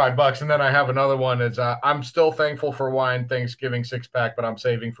 $165. And then I have another one. I'm still thankful for wine Thanksgiving 6-pack, but I'm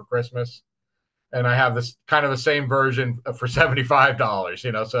saving for Christmas. And I have this kind of the same version for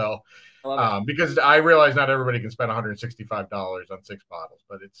 $75, so because I realize not everybody can spend $165 on 6 bottles,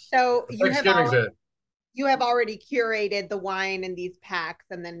 but it's so Thanksgiving's it. You have already curated the wine in these packs,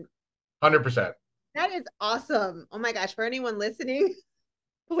 and then 100%. That is awesome. Oh my gosh, for anyone listening,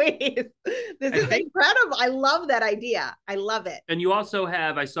 Please. This is incredible. I love that idea. I love it. And you also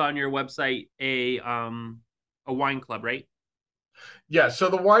have, I saw on your website, a wine club, right? Yeah. So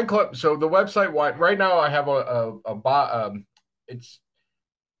the wine club. So the website. Right now, I have it's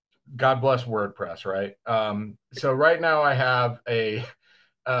God bless WordPress, right? So right now I have a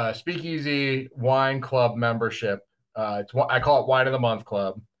Speakeasy Wine Club membership. I call it Wine of the Month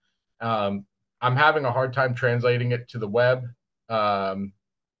Club. I'm having a hard time translating it to the web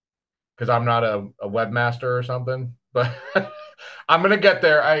because I'm not a webmaster or something, but I'm gonna get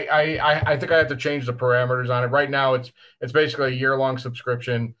there. I think I have to change the parameters on it. Right now, it's basically a year-long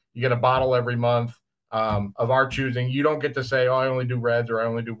subscription. You get a bottle every month of our choosing. You don't get to say, "Oh, I only do reds" or "I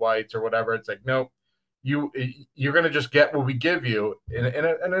only do whites" or whatever. It's like, nope. You're gonna just get what we give you in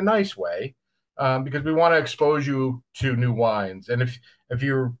a nice way. Because we want to expose you to new wines. And if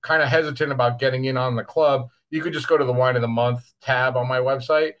you're kind of hesitant about getting in on the club, you could just go to the Wine of the Month tab on my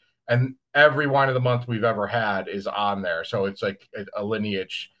website, and every wine of the month we've ever had is on there. So it's like a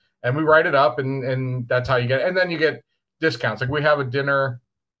lineage, and we write it up, and that's how you get it. And then you get discounts. Like we have a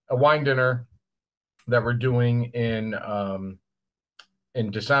wine dinner that we're doing in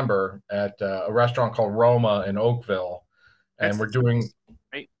December at a restaurant called Roma in Oakville, and we're doing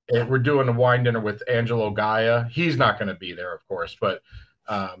a wine dinner with Angelo Gaia. He's not going to be there, of course, but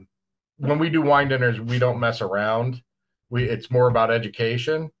when we do wine dinners, we don't mess around. It's more about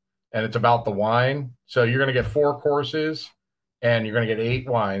education, and it's about the wine. So you're going to get 4 courses, and you're going to get 8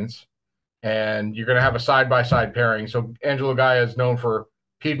 wines, and you're going to have a side-by-side pairing. So Angelo Gaia is known for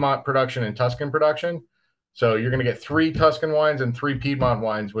Piedmont production and Tuscan production. So you're going to get 3 Tuscan wines and 3 Piedmont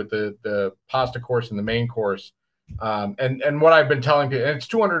wines with the pasta course and the main course. And what I've been telling people, and it's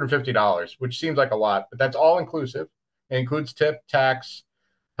 $250, which seems like a lot, but that's all inclusive. It includes tip, tax,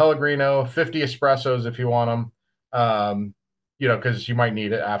 Pellegrino, 50 espressos if you want them, because you might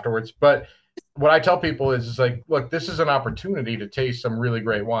need it afterwards. But what I tell people is like, look, this is an opportunity to taste some really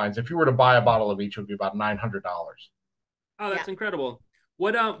great wines. If you were to buy a bottle of each, it would be about $900. Oh, that's incredible.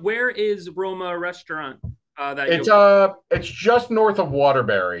 Where is Roma restaurant? It's just north of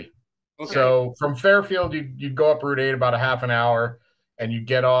Waterbury. Okay. So from Fairfield, you'd go up Route 8 about a half an hour, and you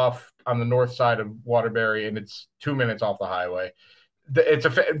get off on the north side of Waterbury, and it's 2 minutes off the highway.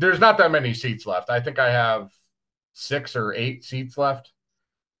 There's not that many seats left. I think I have 6 or 8 seats left.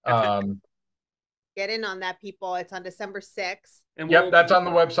 Get in on that, people. It's on December 6th. Yep, that's on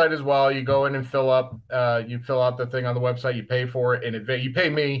the website as well. You go in and fill out the thing on the website. You pay for it in advance. You pay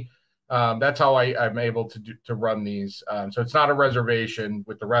me. That's how I'm able to run these. So it's not a reservation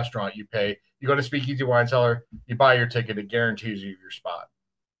with the restaurant. You pay. You go to Speakeasy Wine Cellar. You buy your ticket. It guarantees you your spot.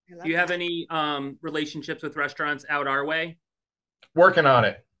 Do you have any relationships with restaurants out our way? Working on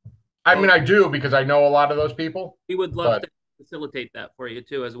it. I mean, I do because I know a lot of those people. We would love to facilitate that for you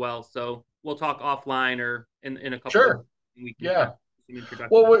too, as well. So we'll talk offline or in a couple. Sure. We can yeah.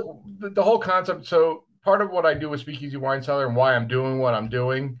 Well, the whole concept. So part of what I do with Speakeasy Wine Cellar and why I'm doing what I'm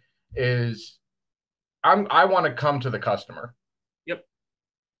doing is I want to come to the customer. Yep.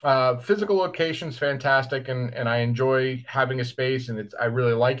 Physical location's fantastic, and I enjoy having a space, and I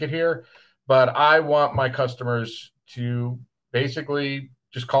really like it here. But I want my customers to basically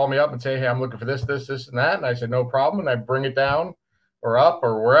just call me up and say, "Hey, I'm looking for this, this, this, and that." And I said, "No problem," and I bring it down or up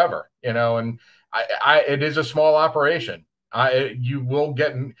or wherever, And it is a small operation. You will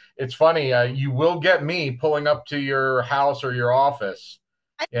get. It's funny. You will get me pulling up to your house or your office.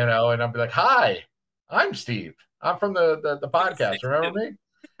 And I'll be like, "Hi, I'm Steve. I'm from the podcast. Remember me?"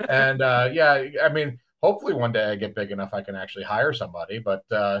 And yeah, I mean, hopefully one day I get big enough I can actually hire somebody. But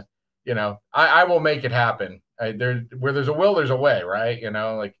I will make it happen. Where there's a will, there's a way, right?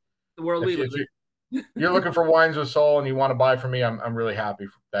 Like the world we live in. You're looking for wines with soul, and you want to buy from me. I'm really happy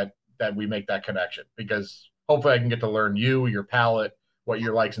that we make that connection, because hopefully I can get to learn you, your palate, what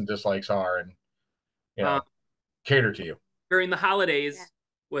your likes and dislikes are, and cater to you during the holidays. Yeah.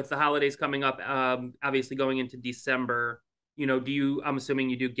 With the holidays coming up, obviously going into December, I'm assuming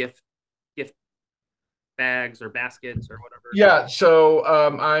you do gift bags or baskets or whatever. Yeah. So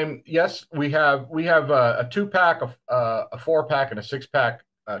we have a 2-pack, a 4-pack, and a 6-pack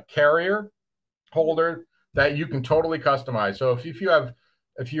carrier holder that you can totally customize. So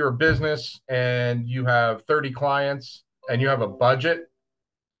if you're a business and you have 30 clients and you have a budget,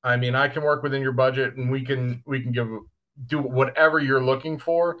 I mean, I can work within your budget, and we can do whatever you're looking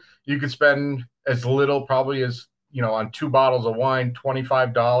for. You could spend as little probably as, on 2 bottles of wine,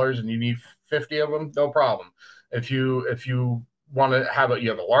 $25, and you need 50 of them, no problem. If you want to you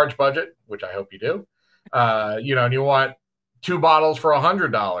have a large budget, which I hope you do, and you want 2 bottles for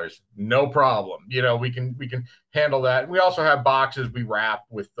 $100, no problem. You know, we can handle that. We also have boxes we wrap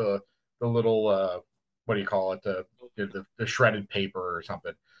with the little what do you call it, the shredded paper or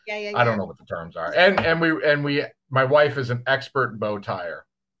something. Yeah. I don't know what the terms are. And we my wife is an expert bow tire.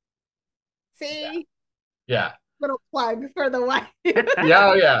 See, yeah. Little plug for the wife.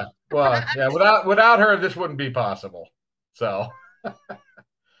 yeah. Well, yeah. Without her, this wouldn't be possible. So.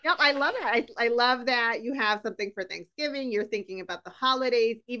 Yep, I love it. I love that you have something for Thanksgiving. You're thinking about the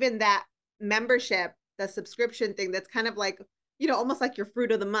holidays, even that membership, the subscription thing. That's kind of like, you know, almost like your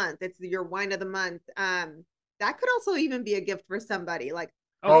fruit of the month. It's your wine of the month. That could also even be a gift for somebody. Like,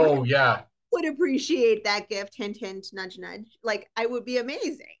 oh yeah, would appreciate that gift. Hint, hint, nudge, nudge. Like, I would be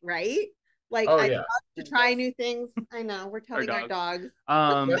amazing, right? Like, I'd love to try new things. I know we're telling our dogs.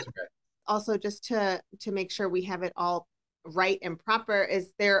 That's okay. Also, just to make sure we have it all right and proper,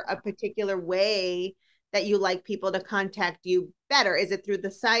 is there a particular way that you like people to contact you better? Is it through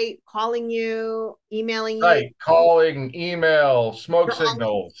the site, calling you, emailing you? Calling, email, smoke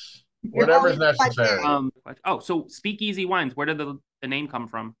signals, whatever's necessary. So Speakeasy Wines, where did the name come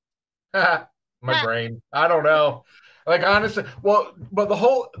from? My brain. I don't know. Like, honestly, well, but the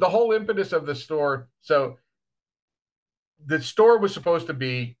whole impetus of the store. So the store was supposed to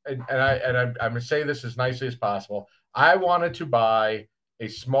be, and I'm going to say this as nicely as possible. I wanted to buy a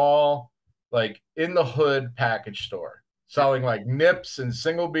small, like, in the hood package store selling like nips and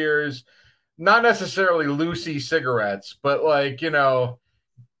single beers, not necessarily loosey cigarettes, but like, you know,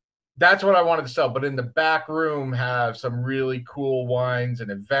 that's what I wanted to sell. But in the back room, have some really cool wines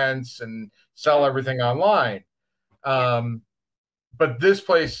and events and sell everything online. But this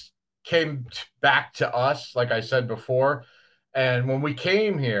place came back to us, like I said before. And when we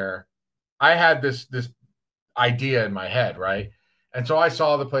came here, I had this idea in my head, right? And so I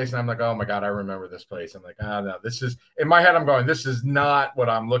saw the place and I'm like, oh my God, I remember this place. I'm like, oh no, this is, in my head, I'm going, this is not what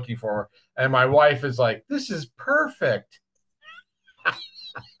I'm looking for. And my wife is like, this is perfect.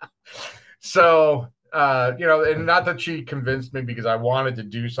 So, you know, and not that she convinced me, because I wanted to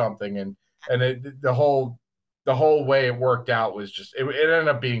do something, and the whole way it worked out was just, it ended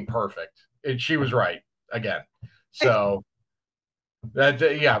up being perfect. She was right again. So that's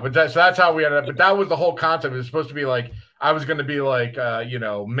how we ended up. But that was the whole concept. It was supposed to be like, I was going to be like, you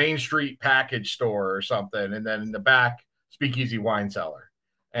know, Main Street package store or something. And then in the back, Speakeasy Wine Cellar.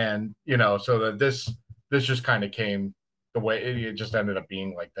 And, you know, so that this just kind of came the way it just ended up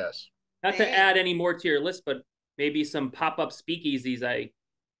being like this. Not to add any more to your list, but maybe some pop-up speakeasies I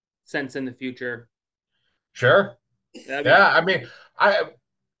sense in the future. Sure. Yeah. I mean,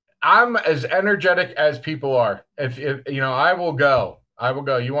 I'm as energetic as people are. If you know, I will go.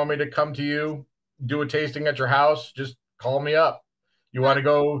 You want me to come to you, do a tasting at your house? Just call me up. You want to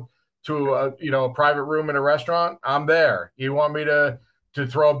go to a private room in a restaurant? I'm there. You want me to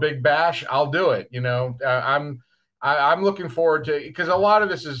throw a big bash? I'll do it. You know, I'm looking forward to, because a lot of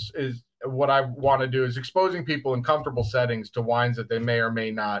this is what I want to do is exposing people in comfortable settings to wines that they may or may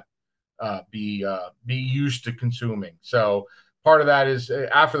not be used to consuming. So part of that is,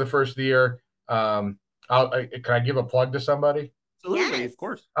 after the first of the year, can I give a plug to somebody? Absolutely, yes. Of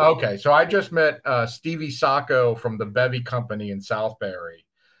course. Okay, so I just met Stevie Sacco from the Bevvy Company in Southbury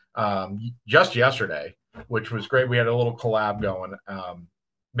just yesterday, which was great. We had a little collab going,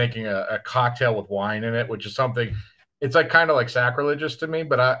 making a cocktail with wine in it, which is something, it's like kind of like sacrilegious to me,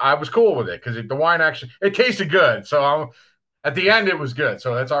 but I was cool with it because the wine actually, it tasted good. So at the end, it was good.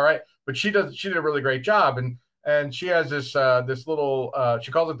 So that's all right. But she did a really great job. And she has this little,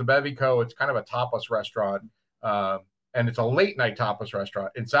 she calls it the Bevvy Co. It's kind of a tapas restaurant. And it's a late night tapas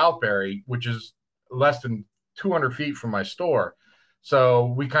restaurant in Southbury, which is less than 200 feet from my store. So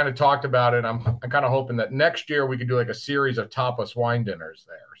we kind of talked about it. I'm kind of hoping that next year we could do like a series of tapas wine dinners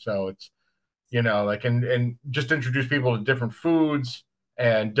there. So it's, you know, like, and just introduce people to different foods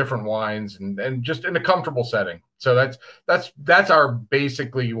and different wines, and just in a comfortable setting. So that's our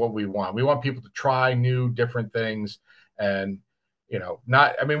basically what we want. We want people to try new, different things, and, you know,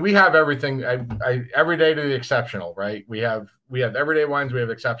 we have everything. Every day to the exceptional, right? We have everyday wines. We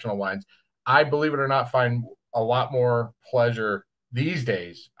have exceptional wines. I, believe it or not, find a lot more pleasure these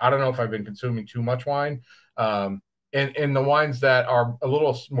days. I don't know if I've been consuming too much wine. In the wines that are a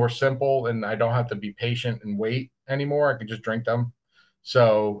little more simple, and I don't have to be patient and wait anymore. I can just drink them.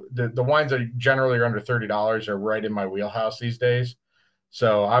 So the wines that generally are under $30 are right in my wheelhouse these days.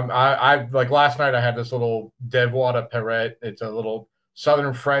 So I like last night I had this little Devois de Perret. It's a little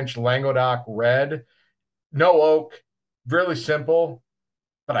Southern French Languedoc red, no oak, really simple.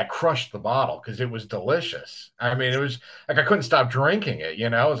 but I crushed the bottle because it was delicious. I mean, it was like I couldn't stop drinking it, you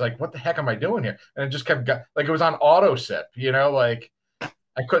know. I was like, what the heck am I doing here? And it just kept like it was on auto sip, you know, like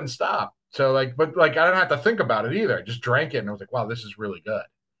I couldn't stop. So like, but like I didn't have to think about it either. I just drank it and I was like, wow, this is really good.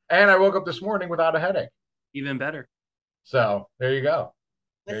 And I woke up this morning without a headache. Even better. So there you go.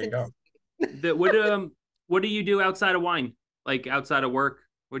 There you go. What do you do outside of wine? Like outside of work?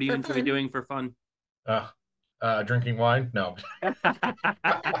 What do you enjoy doing for fun? Drinking wine? No.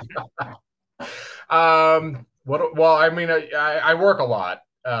 Well, I mean, I work a lot,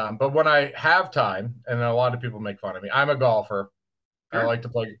 but when I have time, and a lot of people make fun of me, I'm a golfer. Sure. I like to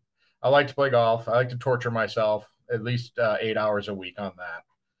play golf. I like to torture myself at least 8 hours a week on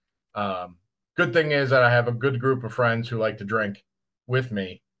that. Good thing is that I have a good group of friends who like to drink with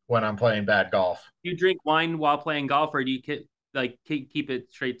me when I'm playing bad golf. Do you drink wine while playing golf, or do you keep it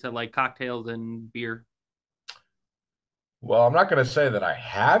straight to like cocktails and beer? Well, I'm not going to say that I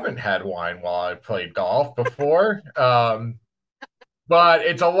haven't had wine while I played golf before, but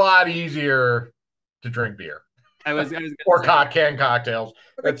it's a lot easier to drink beer. I was or canned cocktails.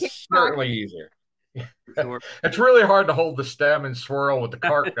 It's certainly easier. It's really hard to hold the stem and swirl with the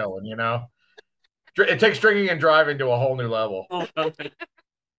cart going, you know. It takes drinking and driving to a whole new level.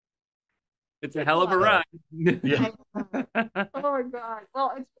 It's a hell of a ride. Yeah. Oh my God.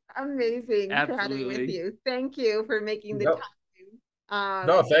 Well, it's amazing chatting with you. Thank you for making the time.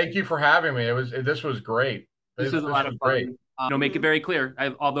 No, thank you for having me. This was great. This was a lot of fun. Make it very clear.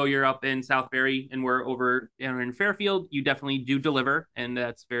 Although you're up in Southbury and we're over in Fairfield, you definitely do deliver, and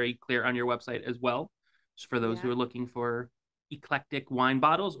that's very clear on your website as well. Just for those who are looking for eclectic wine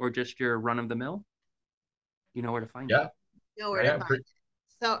bottles or just your run-of-the-mill, you know where to find it. You know where to find it.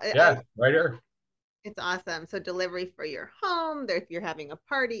 So right here. It's awesome. So delivery for your home. If you're having a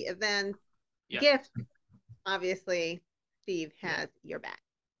party, event, gifts, obviously Steve has your back.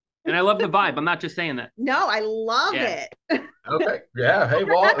 And I love the vibe. I'm not just saying that. No, I love it. Okay. Yeah. Hey,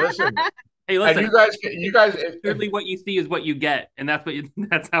 well, listen. Hey, listen. And you guys. Clearly, what you see is what you get, and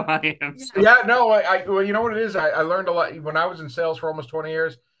that's how I am. So. Yeah. No. Well, you know what it is. I learned a lot when I was in sales for almost 20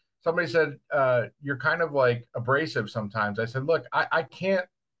 years. Somebody said, you're kind of like abrasive sometimes. I said, look, I can't.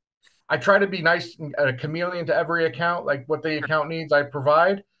 I try to be nice, a chameleon to every account, like what the account needs, I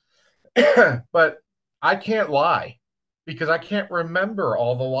provide. But I can't lie because I can't remember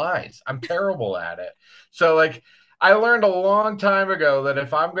all the lies. I'm terrible at it. So like I learned a long time ago that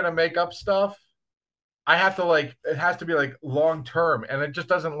if I'm going to make up stuff, I have to it has to be like long term, and it just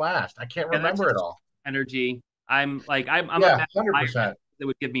doesn't last. I can't remember it all. Energy. I'm 100%. It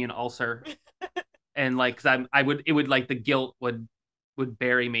would give me an ulcer. And like, cause it would like the guilt would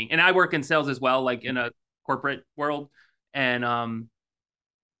bury me. And I work in sales as well, like in a corporate world, and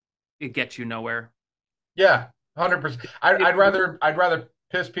it gets you nowhere. Yeah, 100%. I'd rather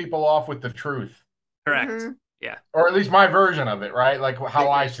piss people off with the truth. Correct. Mm-hmm. Yeah. Or at least my version of it, right? Like how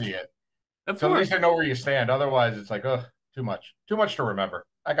I see it. Of so course. At least I know where you stand. Otherwise, it's like, too much to remember.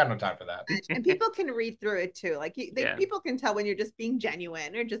 I got no time for that. And people can read through it too. Like people can tell when you're just being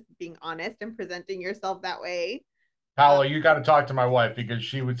genuine or just being honest and presenting yourself that way. Paolo, you got to talk to my wife because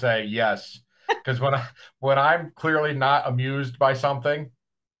she would say yes. Because when I'm clearly not amused by something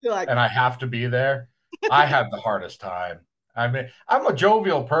and I have to be there, I have the hardest time. I mean, I'm a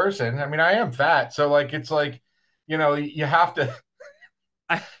jovial person. I mean, I am fat. So like, it's like, you know, you have to,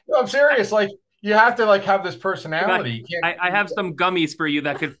 I'm serious. Like you have to like have this personality. I have some gummies for you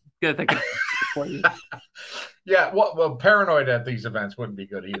that could for you. Yeah. Well, paranoid at these events wouldn't be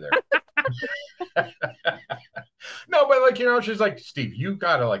good either. No, but like, you know, she's like, Steve, you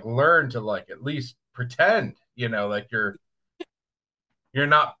got to like learn to like at least pretend, you know, like you're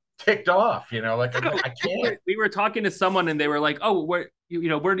not ticked off, you know, like I can't. We were talking to someone and they were like, oh, where are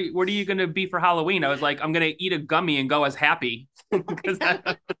you going to be for Halloween? I was like, I'm going to eat a gummy and go as happy.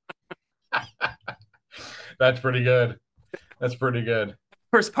 That's pretty good. That's pretty good.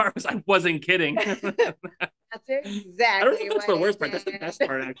 First part was I wasn't kidding. That's exactly. I don't think that's the worst part. That's the best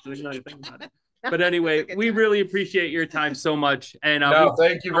part, actually. Now you think about it. But anyway, we really appreciate your time so much. And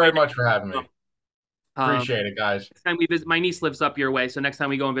thank you very much for having me. Appreciate it, guys. Next time we visit, my niece lives up your way, so next time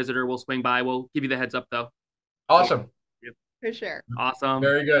we go and visit her, we'll swing by. We'll give you the heads up, though. Awesome. For sure. Awesome.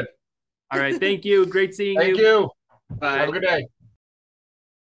 Very good. All right. Thank you. Great seeing you. Thank you. Bye. Have a good day.